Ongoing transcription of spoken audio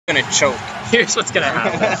gonna choke. Here's what's gonna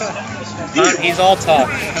happen. He's all talk.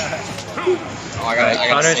 Oh, I gotta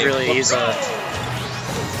Connor's save. really, he's a...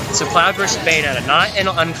 So Cloud versus Bayonetta, not an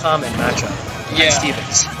uncommon matchup. Yeah.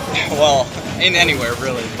 Stevens. Well, in anywhere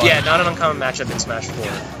really. But, Yeah, not an uncommon matchup in Smash 4.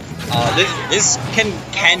 This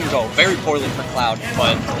can go very poorly for Cloud,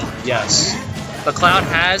 but Yes. But Cloud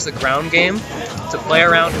has the ground game to play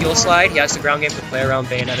around heel slide. He has the ground game to play around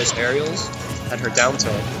Bayonetta's aerials and her down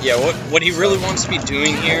tilt. yeah, what he really wants to be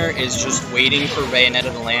doing here is just waiting for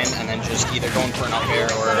Bayonetta to land and then just either going for an up air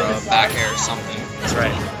or a back air or something. That's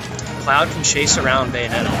right. Cloud can chase around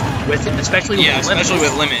Bayonetta, especially with limit. Especially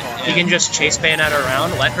with limit. Yeah. He can just chase Bayonetta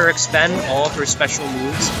around, let her expend all of her special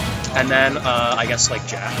moves, and then I guess like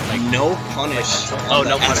jab. Like no punish. Oh,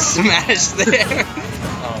 no punish. Smash there.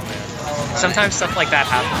 Oh man. Sometimes stuff like that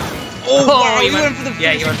happens. Oh, wow, he went for the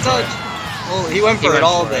he went touch. Oh, he went for it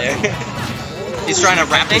all there. He's trying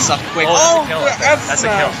to wrap this up quick. Oh, that's a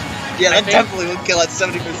kill. Yeah, that definitely would kill at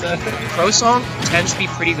 70%. Crowsong tends to be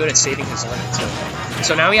pretty good at saving his limit too.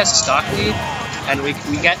 So now he has a stock lead, and we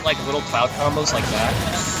get like little Cloud combos like that.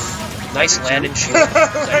 Nice land and shield, so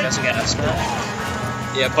he doesn't get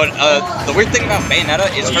S-smash. Yeah, but the weird thing about Bayonetta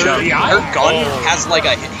is her gun has like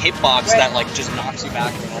a hitbox that like just knocks you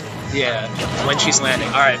back. Yeah, when she's landing.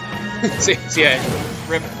 All right. See ya.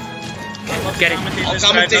 Rip. Get it.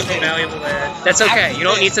 That's okay. You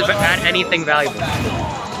don't need to add anything valuable.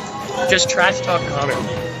 Just trash talk Connor.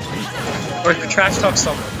 Or trash talk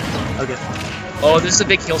someone. Okay. Oh, this is a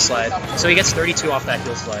big heel slide. So he gets 32 off that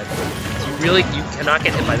heel slide. You cannot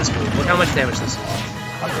get hit by this move. Look how much damage this is.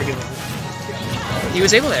 He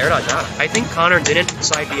was able to air dodge out. I think Connor didn't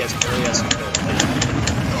side B as early as he could.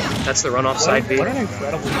 That's the runoff side B. What an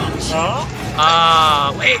incredible move.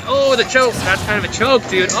 Wait, oh, the choke. That's kind of a choke,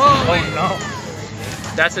 dude. Oh no.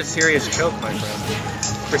 That's a serious choke, my friend.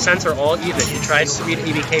 Percents are all even. He tries to beat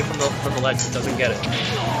EBK from the ledge, but doesn't get it.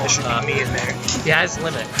 There should be me in there. He has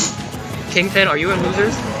limit. Kingpin, are you in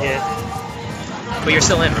losers? Yeah. But you're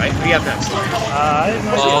still in, right? Who do you have next? I didn't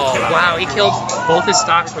know. Oh, wow, he killed both his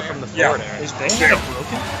stocks were from the floor there. Is Bayonetta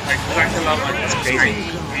broken? That's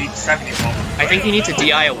crazy. I think you need to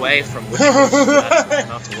DI away from which for that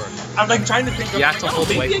not to work. I'm like trying to think of. You have to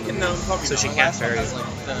hold away from her, so she can't parry.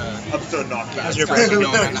 I'm still knocked back. He's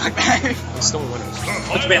still winners.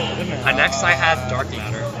 Next I have Dark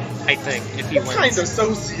Matter. I think if he wins. Kind of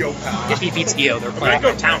sociopath. If he beats EO, they're playing.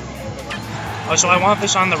 Go town. Oh, so I want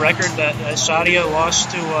this on the record that Sadia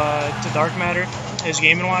lost to Dark Matter, his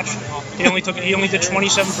Game & Watch. He only did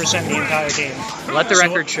 27% in the entire game. Let the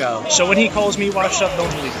record show. So when he calls me washed up,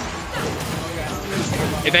 don't believe him.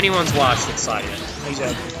 If anyone's watched, it's Sadia.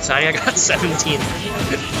 Exactly. Sadia got 17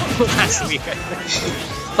 last week, I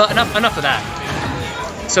think. But enough of that.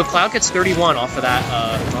 So Cloud gets 31 off of that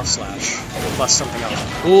off slash plus something else.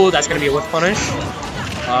 Ooh, that's gonna be a whiff punish.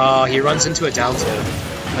 He runs into a down tilt.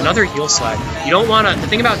 Another heel slide. You don't want to... The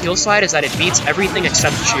thing about heel slide is that it beats everything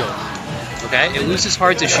except shield. Okay? It loses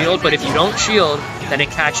hard to shield, but if you don't shield, then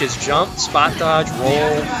it catches jump, spot dodge,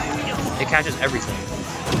 roll. It catches everything.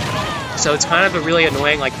 So it's kind of a really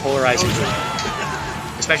annoying, like, polarizing move.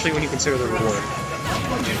 Especially when you consider the reward.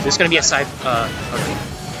 There's going to be a side... okay.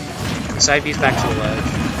 Side B's back to the ledge.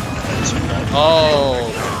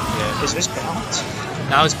 Oh! Yeah. Is this balanced?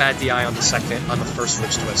 That was bad DI on the first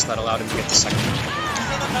switch twist that allowed him to get the second one.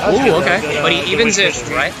 Ooh, okay. But he evens it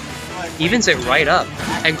right. Evens it right up.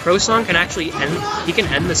 And Crowsong can actually end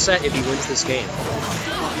the set if he wins this game.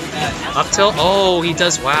 Up tilt. Oh, he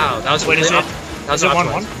does. Wow, that was really up. That was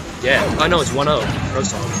 1-1. Yeah. Oh no, it's 1-0.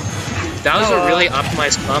 Crowsong. That was a really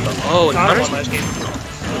optimized combo. Oh, and Connor's last game.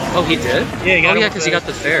 Oh, he did. Yeah, he got because he got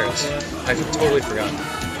the fairs. I totally forgot.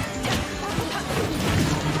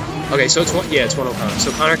 Okay, so it's 1-0 Connor.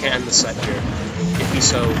 So Connor can end the set here if he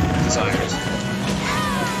so desires.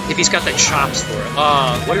 If he's got the chops for it.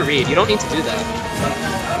 What a read. You don't need to do that.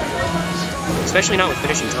 Especially not with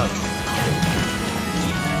finishing touch.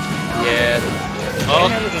 Yeah. Oh.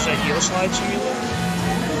 Just a heel slide simulator?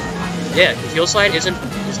 Yeah, the heel slide is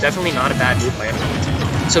definitely not a bad move by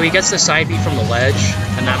anyone. So he gets the side B from the ledge,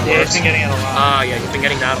 and that works. Yeah, he's been getting it a lot. Yeah, he's been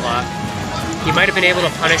getting that a lot. He might have been able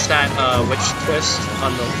to punish that witch twist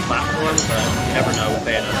on the platform, but you never know with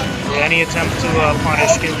Bayonetta. Yeah, any attempt to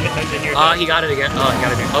punish in your he got it again. Oh, he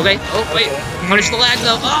got it again. Okay. Oh, wait. Punish the lag,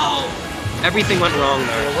 though. Oh! Everything went wrong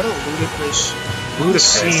there. What a ludicrous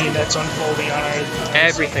scene that's unfolding on our...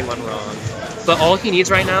 Everything went wrong. But all he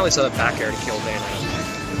needs right now is a back air to kill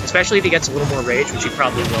Bayonetta. Especially if he gets a little more rage, which he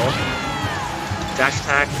probably will. Dash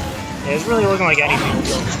attack. Yeah, it's really looking like anything will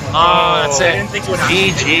kill this one. Oh, that's it. I didn't think it would happen.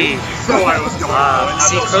 GG. So I was going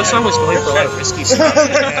See, Crowsong was going for a lot of risky stuff.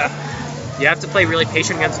 You have to play really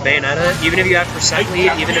patient against Bayonetta, even if you have percent lead,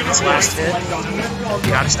 even if it's last hit. You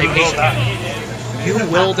gotta stay patient. You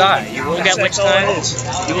will die. You will get Witch Time.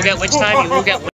 You will get Witch Time. You will get